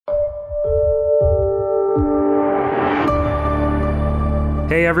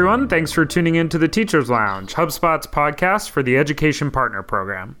Hey everyone, thanks for tuning in to the Teacher's Lounge, HubSpot's podcast for the Education Partner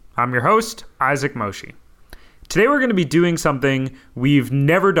Program. I'm your host, Isaac Moshe. Today we're going to be doing something we've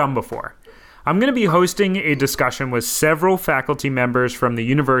never done before. I'm going to be hosting a discussion with several faculty members from the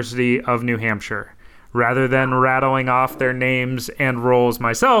University of New Hampshire. Rather than rattling off their names and roles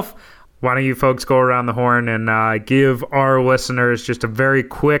myself, why don't you folks go around the horn and give our listeners just a very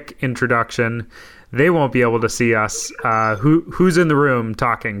quick introduction. They won't be able to see us. Who's in the room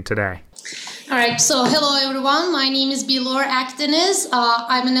talking today? All right. So hello, everyone. My name is Bilor Akdeniz.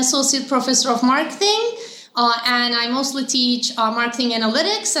 I'm an associate professor of marketing, and I mostly teach marketing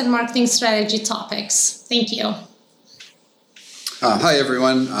analytics and marketing strategy topics. Thank you. Hi,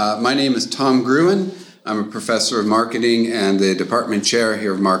 everyone. My name is Tom Gruen. I'm a professor of marketing and the department chair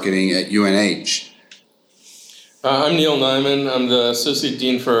here of marketing at UNH. I'm Neil Nyman. I'm the Associate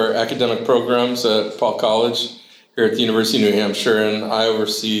Dean for Academic Programs at Paul College here at the University of New Hampshire, and I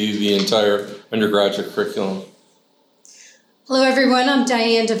oversee the entire undergraduate curriculum. Hello, everyone. I'm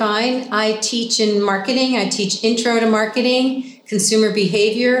Diane Devine. I teach in marketing. I teach intro to marketing, consumer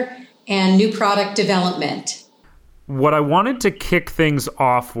behavior, and new product development. What I wanted to kick things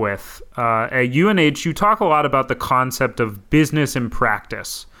off with, at UNH, you talk a lot about the concept of business in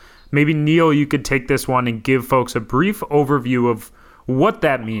practice. Maybe, Neil, you could take this one and give folks a brief overview of what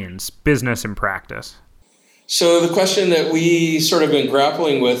that means, business in practice. So the question that we sort of been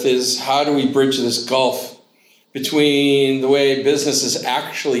grappling with is how do we bridge this gulf between the way business is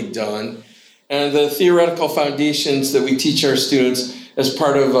actually done and the theoretical foundations that we teach our students as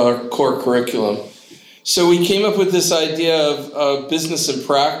part of our core curriculum. So we came up with this idea of business in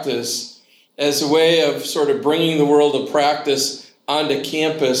practice as a way of sort of bringing the world of practice onto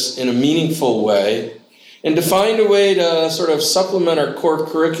campus in a meaningful way, and to find a way to sort of supplement our core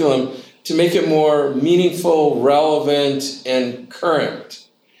curriculum to make it more meaningful, relevant, and current.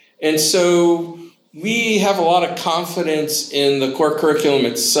 And so we have a lot of confidence in the core curriculum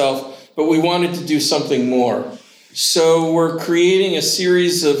itself, but we wanted to do something more. So we're creating a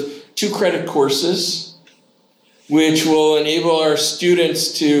series of 2-credit courses, which will enable our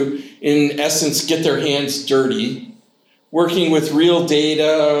students to, in essence, get their hands dirty, working with real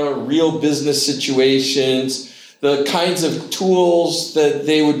data, real business situations, the kinds of tools that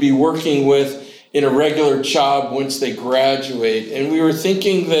they would be working with in a regular job once they graduate. And we were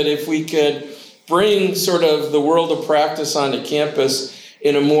thinking that if we could bring sort of the world of practice onto campus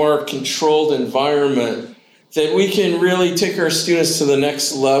in a more controlled environment, that we can really take our students to the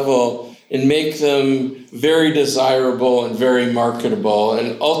next level and make them very desirable and very marketable.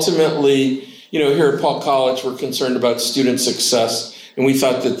 And ultimately, here at Paul College, we're concerned about student success, and we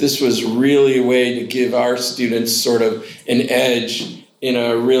thought that this was really a way to give our students sort of an edge in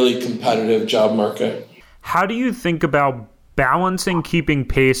a really competitive job market. How do you think about balancing keeping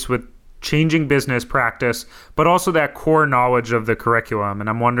pace with changing business practice, but also that core knowledge of the curriculum? And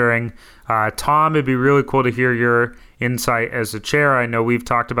I'm wondering, Tom, it'd be really cool to hear your insight as a chair. I know we've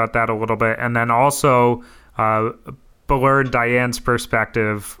talked about that a little bit. And then also, Bilor and Diane's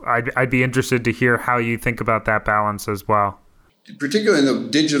perspective, I'd be interested to hear how you think about that balance as well. Particularly in the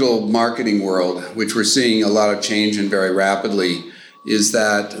digital marketing world, which we're seeing a lot of change in very rapidly, is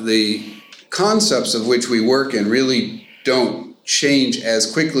that the concepts of which we work in really don't change as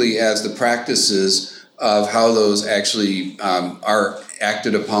quickly as the practices of how those actually are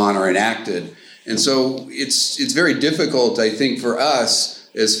acted upon or enacted. And so it's very difficult, I think, for us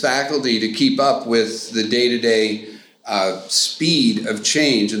as faculty to keep up with the day-to-day speed of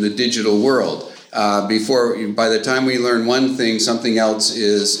change in the digital world. By the time we learn one thing, something else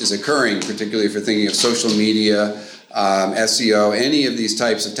is occurring, particularly if you're thinking of social media, SEO, any of these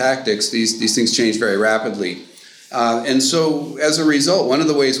types of tactics, these things change very rapidly. And so as a result, one of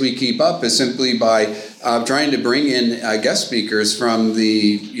the ways we keep up is simply by trying to bring in guest speakers from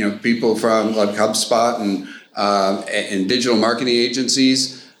the people from like HubSpot and digital marketing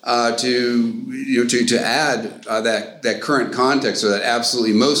agencies, to add that current context, or that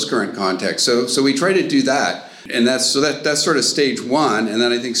absolutely most current context. So we try to do that, and that's sort of stage one. And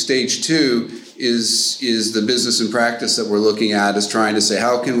then I think stage two is the business and practice that we're looking at, is trying to say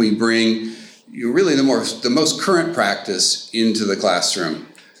how can we bring really the most current practice into the classroom.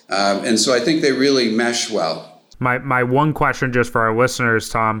 And so I think they really mesh well. My one question just for our listeners,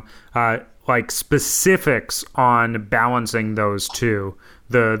 Tom, like specifics on balancing those two,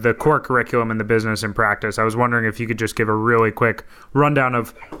 the core curriculum and the business and practice. I was wondering if you could just give a really quick rundown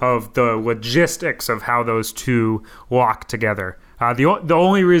of the logistics of how those two walk together. The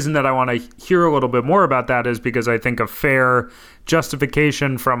only reason that I want to hear a little bit more about that is because I think a fair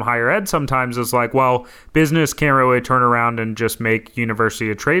justification from higher ed sometimes is like, well, business can't really turn around and just make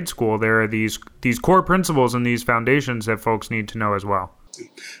university a trade school. There are these core principles and these foundations that folks need to know as well.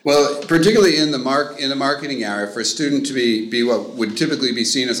 Well, particularly in the marketing area, for a student to be what would typically be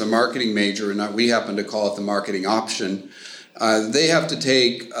seen as a marketing major, and we happen to call it the marketing option, they have to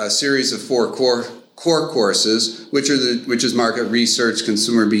take a series of 4 core courses, which is market research,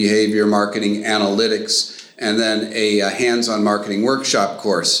 consumer behavior, marketing analytics, and then a hands-on marketing workshop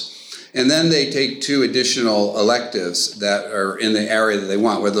course. And then they take 2 additional electives that are in the area that they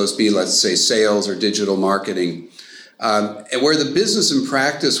want, whether those be, let's say, sales or digital marketing. And where the business and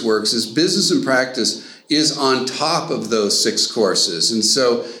practice works is business and practice is on top of those 6 courses. And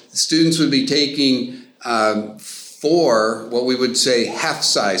so students would be taking 4, what we would say,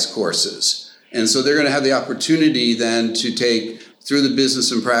 half-size courses. And so they're going to have the opportunity then to take, through the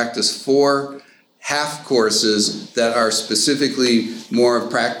business and practice, 4 half courses that are specifically more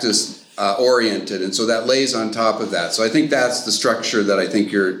practice oriented. And so that lays on top of that. So I think that's the structure that I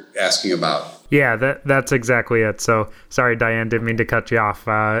think you're asking about. Yeah, that's exactly it. So sorry, Diane, didn't mean to cut you off.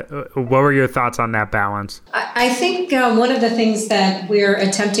 What were your thoughts on that balance? I think one of the things that we're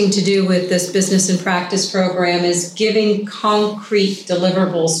attempting to do with this business and practice program is giving concrete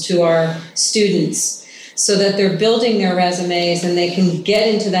deliverables to our students so that they're building their resumes and they can get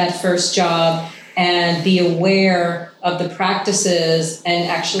into that first job and be aware of the practices and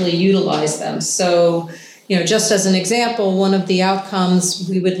actually utilize them. So, just as an example, one of the outcomes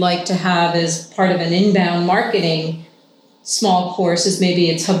we would like to have as part of an inbound marketing small course is maybe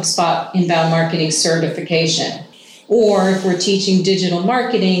it's HubSpot inbound marketing certification. Or if we're teaching digital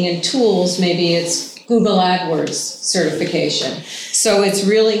marketing and tools, maybe it's Google AdWords certification. So it's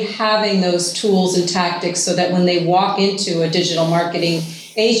really having those tools and tactics so that when they walk into a digital marketing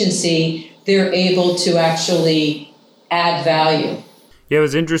agency, they're able to actually add value. Yeah, it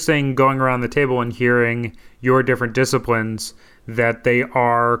was interesting going around the table and hearing your different disciplines, that they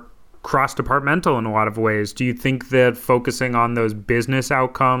are cross-departmental in a lot of ways. Do you think that focusing on those business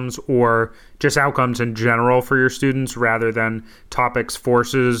outcomes or just outcomes in general for your students rather than topics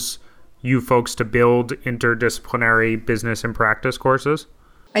forces you folks to build interdisciplinary business and practice courses?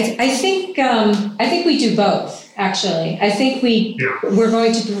 I think we do both, actually. I think we're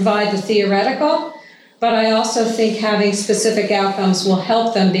going to provide the theoretical, but I also think having specific outcomes will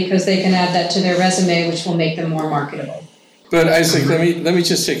help them because they can add that to their resume, which will make them more marketable. But Isaac, let me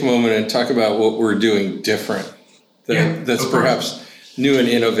just take a moment and talk about what we're doing different that's perhaps new and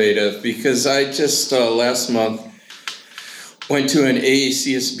innovative, because I just last month went to an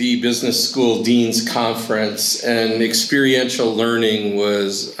AACSB Business School Dean's Conference, and experiential learning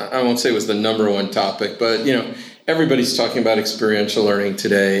was, I won't say it was the number one topic, but everybody's talking about experiential learning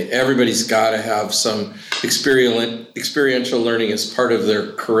today. Everybody's got to have some experiential learning as part of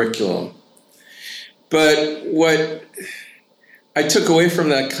their curriculum. But what I took away from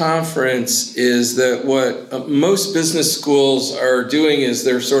that conference is that what most business schools are doing is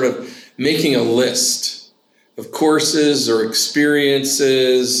they're sort of making a list of courses or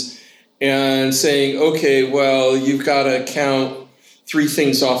experiences and saying, okay, well, you've got to count 3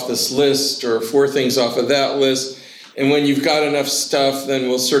 things off this list or 4 things off of that list. And when you've got enough stuff, then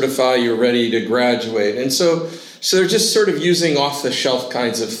we'll certify you're ready to graduate. And so they're just sort of using off-the-shelf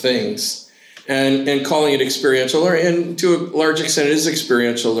kinds of things and calling it experiential learning. And to a large extent, it is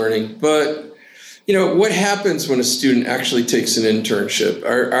experiential learning. But, what happens when a student actually takes an internship?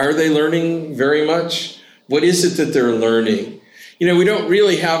 Are they learning very much? What is it that they're learning? We don't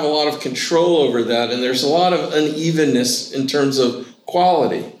really have a lot of control over that, and there's a lot of unevenness in terms of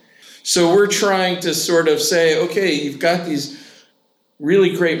quality. So we're trying to sort of say, okay, you've got these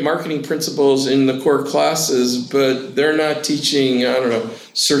really great marketing principles in the core classes, but they're not teaching,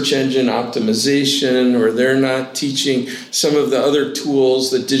 search engine optimization, or they're not teaching some of the other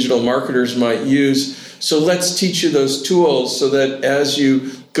tools that digital marketers might use. So let's teach you those tools so that as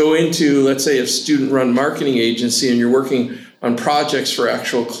you go into, let's say, a student-run marketing agency and you're working on projects for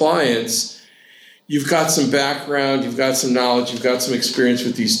actual clients, you've got some background, you've got some knowledge, you've got some experience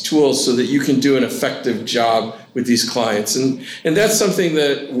with these tools so that you can do an effective job with these clients. And that's something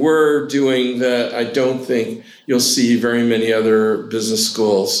that we're doing that I don't think you'll see very many other business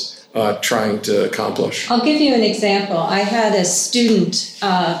schools trying to accomplish. I'll give you an example. I had a student,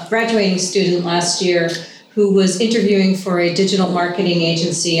 graduating student last year, who was interviewing for a digital marketing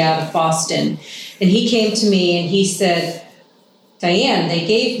agency out of Boston. And he came to me and he said, Diane, they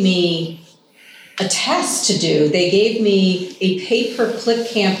gave me a test to do. They gave me a pay-per-click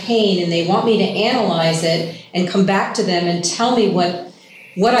campaign, and they want me to analyze it and come back to them and tell me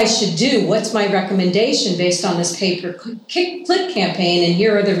what I should do. What's my recommendation based on this pay-per-click campaign, and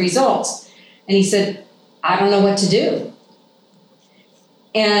here are the results. And he said, I don't know what to do.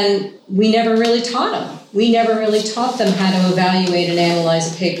 And we never really taught them. We never really taught them how to evaluate and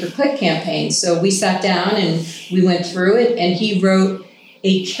analyze a pay-per-click campaign. So we sat down and we went through it, and he wrote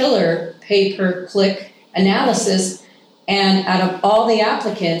a killer pay-per-click analysis, and out of all the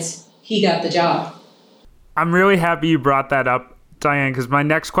applicants, he got the job. I'm really happy you brought that up, Diane, because my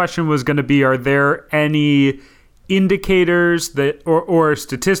next question was going to be, are there any indicators that or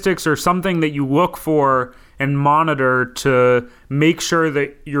statistics or something that you look for and monitor to make sure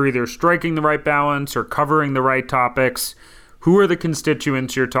that you're either striking the right balance or covering the right topics? Who are the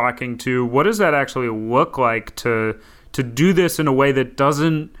constituents you're talking to? What does that actually look like to do this in a way that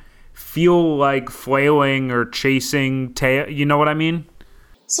doesn't feel like flailing or chasing tail? You know what I mean?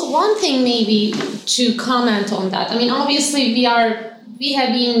 So one thing maybe to comment on that. I mean, obviously we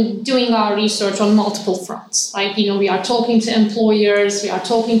have been doing our research on multiple fronts, right? We are talking to employers, we are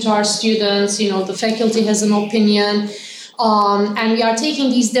talking to our students, the faculty has an opinion, and we are taking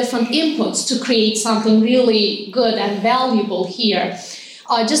these different inputs to create something really good and valuable here.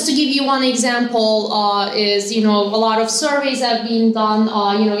 Just to give you one example, is, a lot of surveys have been done,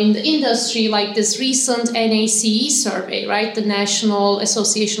 in the industry, like this recent NACE survey, right? The National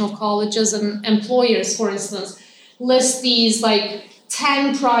Association of Colleges and Employers, for instance, list these like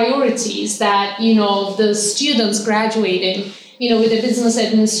 10 priorities that, the students graduating, with a business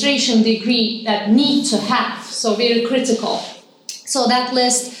administration degree that need to have. So very critical. So that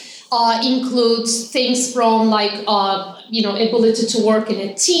list includes things from like, ability to work in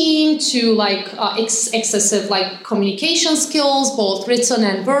a team to like excessive like communication skills, both written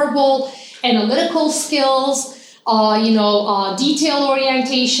and verbal, analytical skills, detail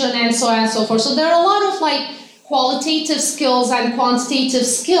orientation, and so on and so forth. So there are a lot of like qualitative skills and quantitative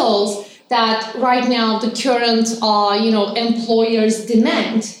skills that right now the current, employers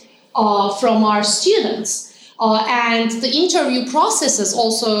demand from our students. And the interview processes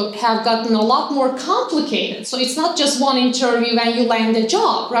also have gotten a lot more complicated. So it's not just one interview and you land a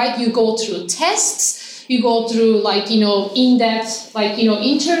job, right? You go through tests, you go through like, in-depth, like,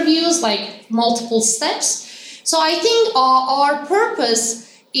 interviews, like multiple steps. So I think our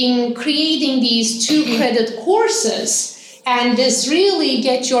purpose in creating these 2-credit courses and this really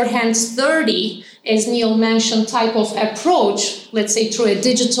get your hands dirty, as Neil mentioned, type of approach, let's say through a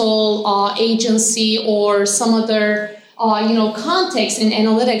digital agency or some other, context in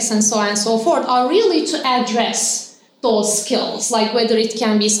analytics and so on and so forth, are really to address those skills, like whether it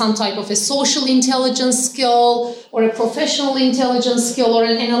can be some type of a social intelligence skill or a professional intelligence skill or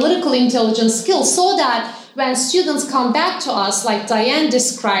an analytical intelligence skill, so that when students come back to us, like Diane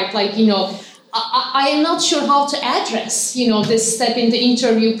described, like, I am not sure how to address, this step in the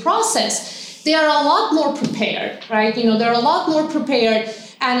interview process. They are a lot more prepared, right? They're a lot more prepared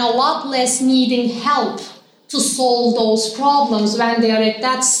and a lot less needing help to solve those problems when they are at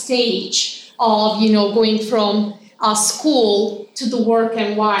that stage of, going from school to the work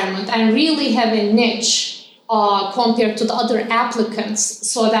environment and really have a niche compared to the other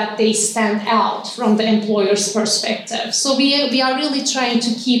applicants so that they stand out from the employer's perspective. So we are really trying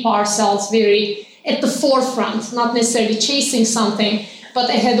to keep ourselves very at the forefront, not necessarily chasing something, but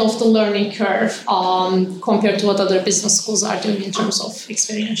ahead of the learning curve compared to what other business schools are doing in terms of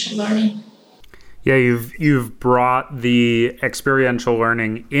experiential learning. Yeah, you've brought the experiential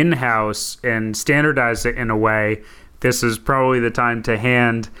learning in-house and standardized it in a way. This is probably the time to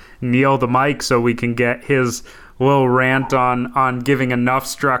hand Neil the mic so we can get his little rant on giving enough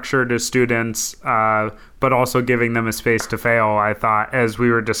structure to students, but also giving them a space to fail. I thought as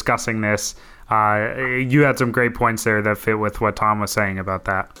we were discussing this, you had some great points there that fit with what Tom was saying about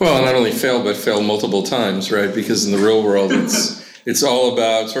that. Well, not only fail, but fail multiple times, right? Because in the real world, it's all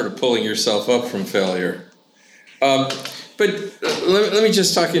about sort of pulling yourself up from failure. But let me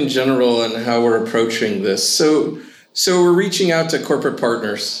just talk in general on how we're approaching this. So we're reaching out to corporate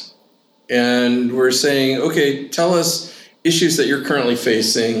partners, and we're saying, okay, tell us issues that you're currently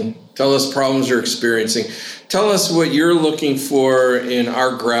facing. Tell us problems you're experiencing. Tell us what you're looking for in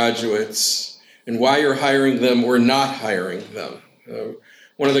our graduates and why you're hiring them or not hiring them.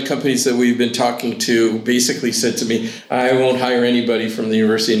 One of the companies that we've been talking to basically said to me, I won't hire anybody from the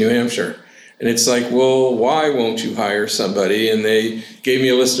University of New Hampshire. And it's like, well, why won't you hire somebody? And they gave me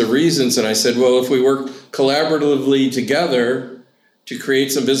a list of reasons. And I said, well, if we work collaboratively together to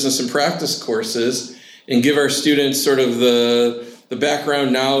create some business and practice courses and give our students sort of the the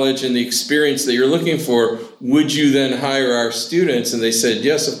background knowledge and the experience that you're looking for, would you then hire our students? And they said,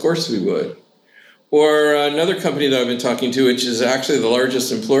 yes, of course we would. Or another company that I've been talking to, which is actually the largest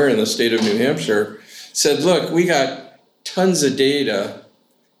employer in the state of New Hampshire, said, look, we got tons of data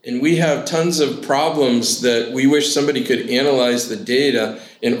and we have tons of problems that we wish somebody could analyze the data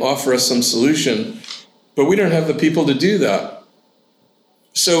and offer us some solution, but we don't have the people to do that.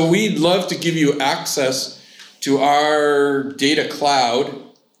 So we'd love to give you access to our data cloud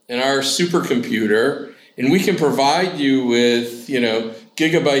and our supercomputer, and we can provide you with,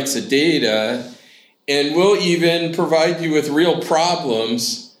 gigabytes of data, and we'll even provide you with real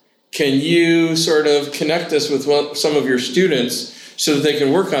problems. Can you sort of connect us with some of your students so that they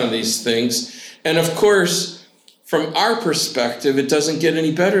can work on these things? And of course, from our perspective, it doesn't get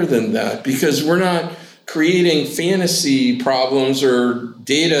any better than that, because we're not creating fantasy problems or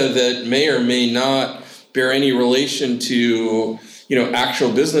data that may or may not bear any relation to,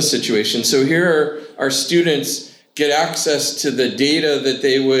 actual business situations. So here our students get access to the data that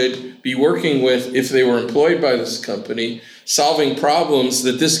they would be working with if they were employed by this company, solving problems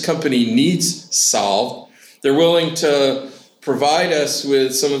that this company needs solved. They're willing to provide us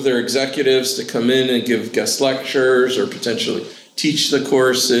with some of their executives to come in and give guest lectures or potentially teach the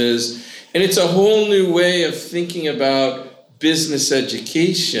courses. And it's a whole new way of thinking about business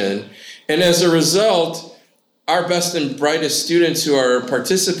education. And as a result, our best and brightest students who are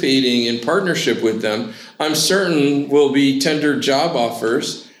participating in partnership with them, I'm certain will be tendered job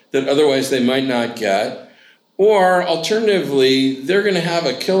offers that otherwise they might not get. Or alternatively, they're going to have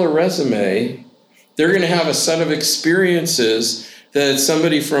a killer resume. They're going to have a set of experiences that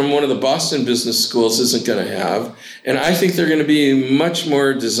somebody from one of the Boston business schools isn't going to have. And I think they're going to be much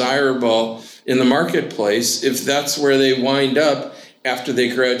more desirable in the marketplace if that's where they wind up after they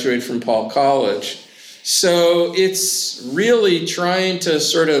graduate from Paul College. So it's really trying to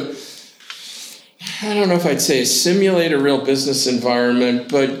sort of, I don't know if I'd say simulate a real business environment,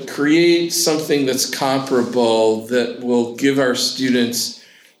 but create something that's comparable that will give our students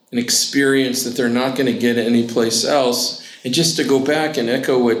an experience that they're not going to get anyplace else. And just to go back and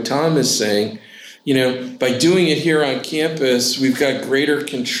echo what Tom is saying, by doing it here on campus, we've got greater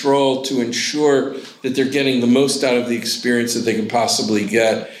control to ensure that they're getting the most out of the experience that they can possibly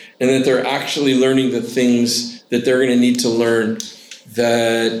get, and that they're actually learning the things that they're going to need to learn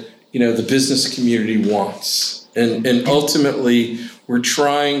that, the business community wants. And ultimately, we're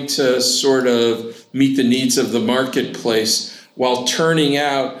trying to sort of meet the needs of the marketplace while turning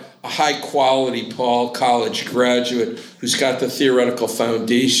out a high-quality Paul College graduate who's got the theoretical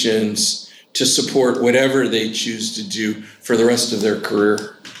foundations to support whatever they choose to do for the rest of their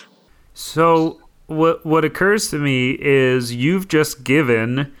career. So what occurs to me is you've just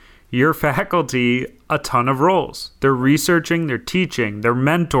given your faculty a ton of roles. They're researching, they're teaching, they're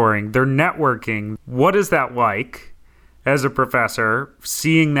mentoring, they're networking. What is that like as a professor,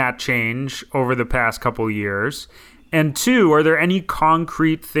 seeing that change over the past couple of years? And two, are there any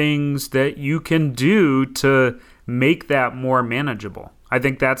concrete things that you can do to make that more manageable? I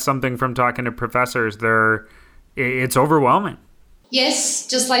think that's something from talking to professors. It's overwhelming. Yes,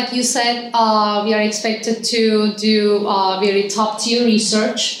 just like you said, we are expected to do very top-tier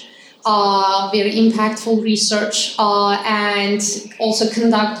research, very impactful research, and also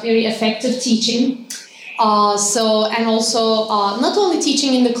conduct very effective teaching. And also not only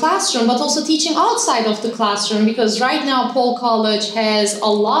teaching in the classroom, but also teaching outside of the classroom, because right now Paul College has a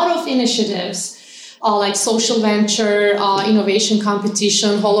lot of initiatives like social venture, innovation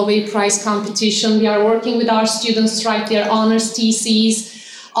competition, Holloway Prize competition. We are working with our students to write their honors theses,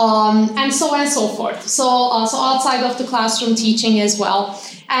 and so on and so forth. So outside of the classroom teaching as well.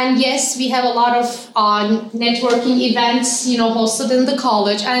 And yes, we have a lot of networking events, hosted in the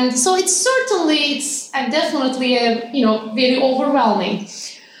college. And so it's definitely very overwhelming.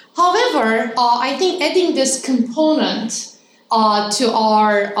 However, I think adding this component to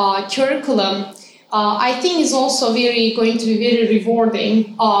our curriculum, I think is also going to be very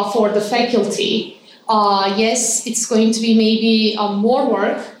rewarding for the faculty. Yes, it's going to be maybe more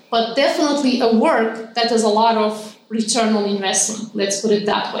work, but definitely a work that has a lot of return on investment, let's put it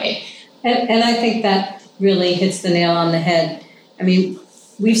that way. And I think that really hits the nail on the head. I mean,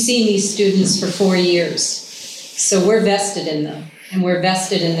 we've seen these students for 4 years, so we're vested in them, and we're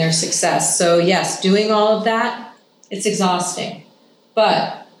vested in their success. So yes, doing all of that, it's exhausting.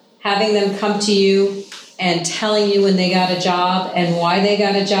 But having them come to you and telling you when they got a job and why they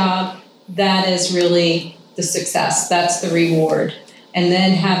got a job, that is really the success. That's the reward. And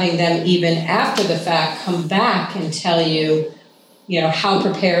then having them, even after the fact, come back and tell you, how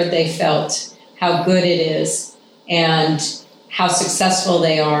prepared they felt, how good it is, and how successful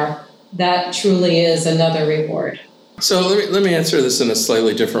they are, that truly is another reward. So let me answer this in a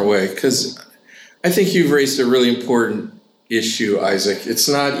slightly different way, because I think you've raised a really important issue, Isaac. It's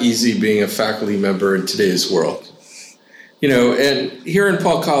not easy being a faculty member in today's world. And here in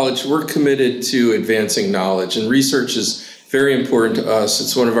Paul College, we're committed to advancing knowledge, and research is very important to us.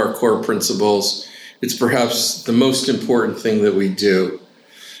 It's one of our core principles. It's perhaps the most important thing that we do.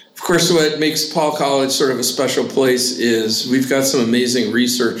 Of course, what makes Paul College sort of a special place is we've got some amazing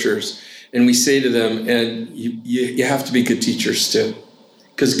researchers, and we say to them, and you have to be good teachers too,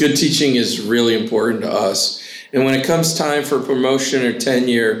 because good teaching is really important to us. And when it comes time for promotion or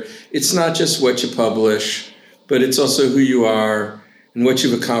tenure, it's not just what you publish, but it's also who you are and what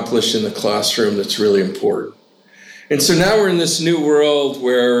you've accomplished in the classroom that's really important. And so now we're in this new world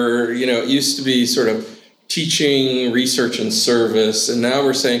where, it used to be sort of teaching, research, and service. And now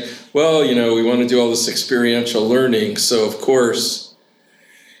we're saying, well, we want to do all this experiential learning. So, of course,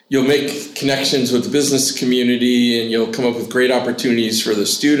 you'll make connections with the business community and you'll come up with great opportunities for the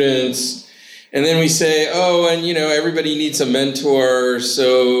students. And then we say, everybody needs a mentor,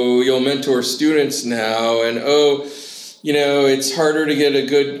 so you'll mentor students now. And, it's harder to get a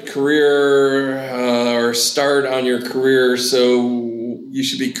good career or start on your career, so you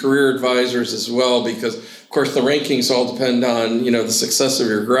should be career advisors as well, because, of course, the rankings all depend on, the success of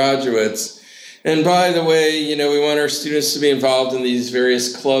your graduates. And by the way, we want our students to be involved in these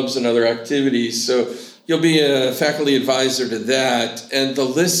various clubs and other activities. So you'll be a faculty advisor to that. And the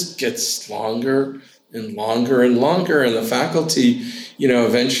list gets longer and longer and longer. And the faculty,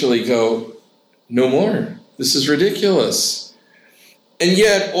 eventually go, no more. This is ridiculous. And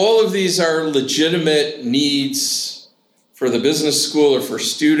yet all of these are legitimate needs for the business school or for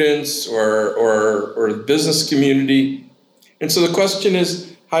students or the business community. And so the question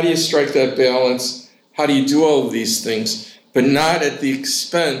is, how do you strike that balance? How do you do all of these things, but not at the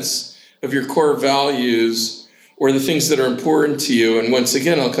expense of your core values or the things that are important to you? And once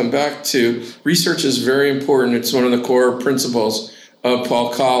again, I'll come back to research is very important. It's one of the core principles of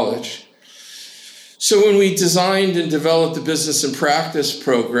Paul College. So when we designed and developed the business and practice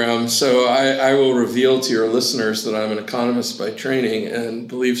program, so I will reveal to your listeners that I'm an economist by training and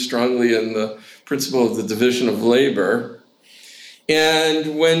believe strongly in the principle of the division of labor.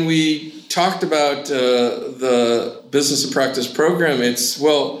 And when we talked about the business and practice program, it's,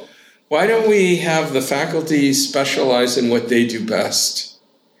 well, why don't we have the faculty specialize in what they do best?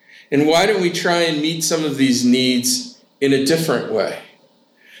 And why don't we try and meet some of these needs in a different way?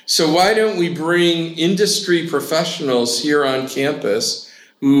 So why don't we bring industry professionals here on campus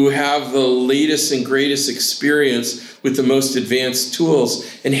who have the latest and greatest experience with the most advanced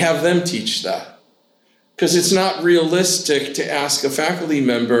tools and have them teach that? Because it's not realistic to ask a faculty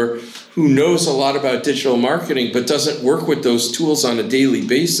member who knows a lot about digital marketing but doesn't work with those tools on a daily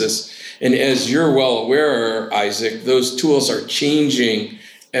basis. And as you're well aware, Isaac, those tools are changing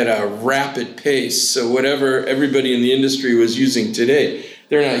at a rapid pace. So whatever everybody in the industry was using today,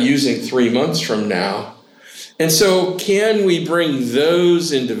 they're not using 3 months from now. And so can we bring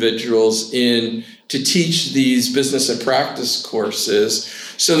those individuals in to teach these business and practice courses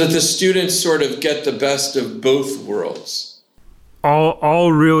so that the students sort of get the best of both worlds?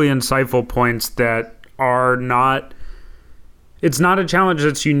 All really insightful points that are not, it's not a challenge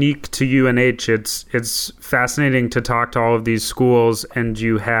that's unique to UNH. It's fascinating to talk to all of these schools, and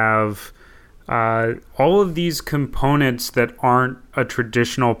you have all of these components that aren't a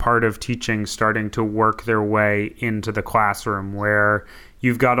traditional part of teaching starting to work their way into the classroom, where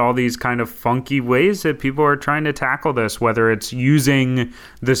you've got all these kind of funky ways that people are trying to tackle this, whether it's using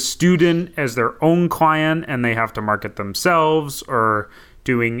the student as their own client and they have to market themselves, or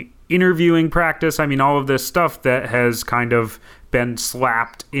doing interviewing practice. I mean, all of this stuff that has kind of been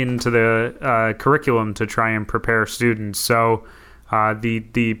slapped into the curriculum to try and prepare students. So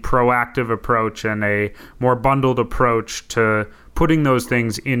the proactive approach and a more bundled approach to putting those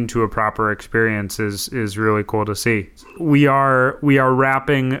things into a proper experience is really cool to see. We are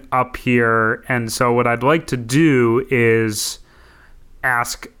wrapping up here, and so what I'd like to do is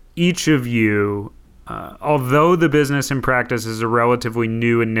ask each of you, although the business and practice is a relatively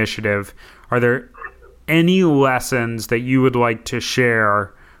new initiative, are there any lessons that you would like to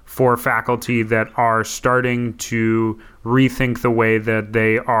share for faculty that are starting to rethink the way that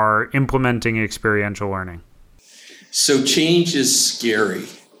they are implementing experiential learning? So change is scary.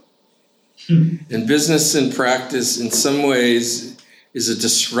 And business and practice in some ways is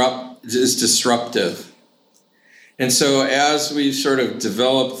disruptive. And so as we've sort of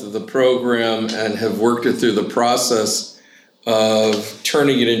developed the program and have worked it through the process of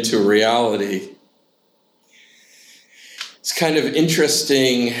turning it into reality, it's kind of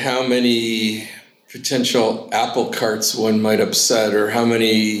interesting how many potential apple carts one might upset, or how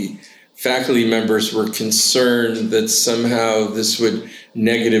many faculty members were concerned that somehow this would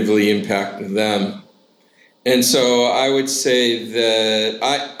negatively impact them. And so I would say that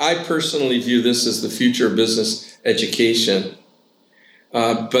I personally view this as the future of business education.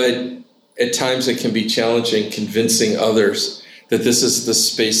 But at times it can be challenging convincing others that this is the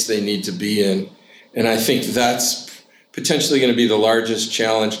space they need to be in. And I think that's potentially going to be the largest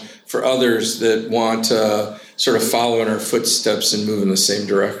challenge for others that want to sort of follow in our footsteps and move in the same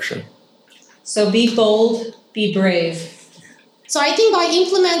direction. So be bold, be brave. So I think by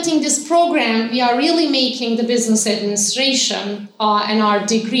implementing this program, we are really making the business administration and our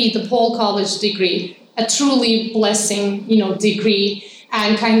degree, the Paul College degree, a truly blessing, degree,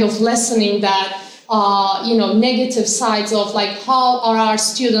 and kind of lessening that, negative sides of like how are our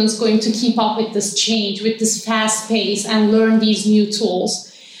students going to keep up with this change, with this fast pace, and learn these new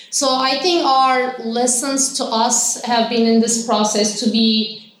tools. So I think our lessons to us have been in this process to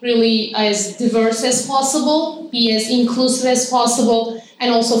be really as diverse as possible, be as inclusive as possible,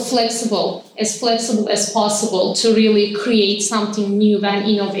 and also flexible as possible to really create something new and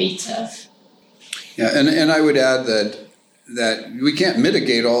innovative. Yeah, and I would add that we can't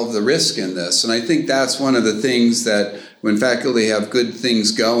mitigate all of the risk in this. And I think that's one of the things that when faculty have good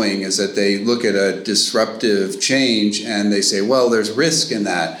things going is that they look at a disruptive change and they say, well, there's risk in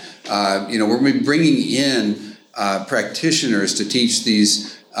that. We're bringing in practitioners to teach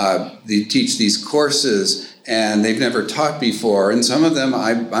these courses, and they've never taught before. And some of them,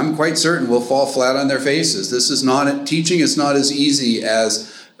 I'm quite certain, will fall flat on their faces. Teaching is not as easy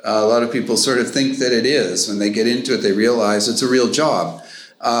as a lot of people sort of think that it is. When they get into it, they realize it's a real job.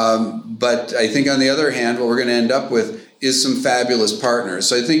 But I think on the other hand, what we're going to end up with is some fabulous partners.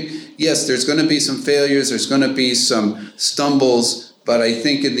 So I think, yes, there's going to be some failures, there's going to be some stumbles, but I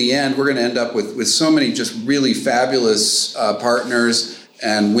think in the end, we're going to end up with so many just really fabulous partners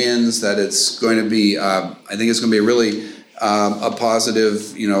and wins that it's going to be, I think it's going to be a really a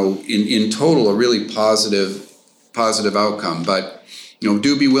positive, in total, a really positive outcome. But,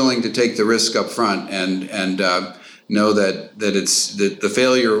 do be willing to take the risk up front and know that the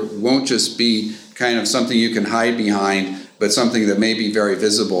failure won't just be kind of something you can hide behind, but something that may be very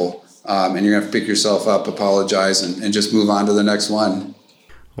visible. And you're going to have to pick yourself up, apologize, and just move on to the next one.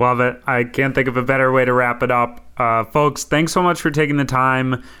 Love it. I can't think of a better way to wrap it up. Folks, thanks so much for taking the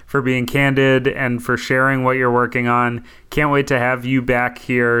time, for being candid, and for sharing what you're working on. Can't wait to have you back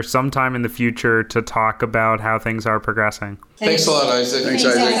here sometime in the future to talk about how things are progressing. Thanks a lot, Isaac. Thanks,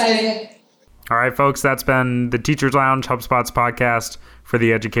 Isaac. All right, folks, that's been the Teachers Lounge, HubSpot's podcast for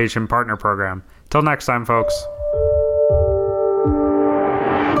the Education Partner Program. Till next time, folks.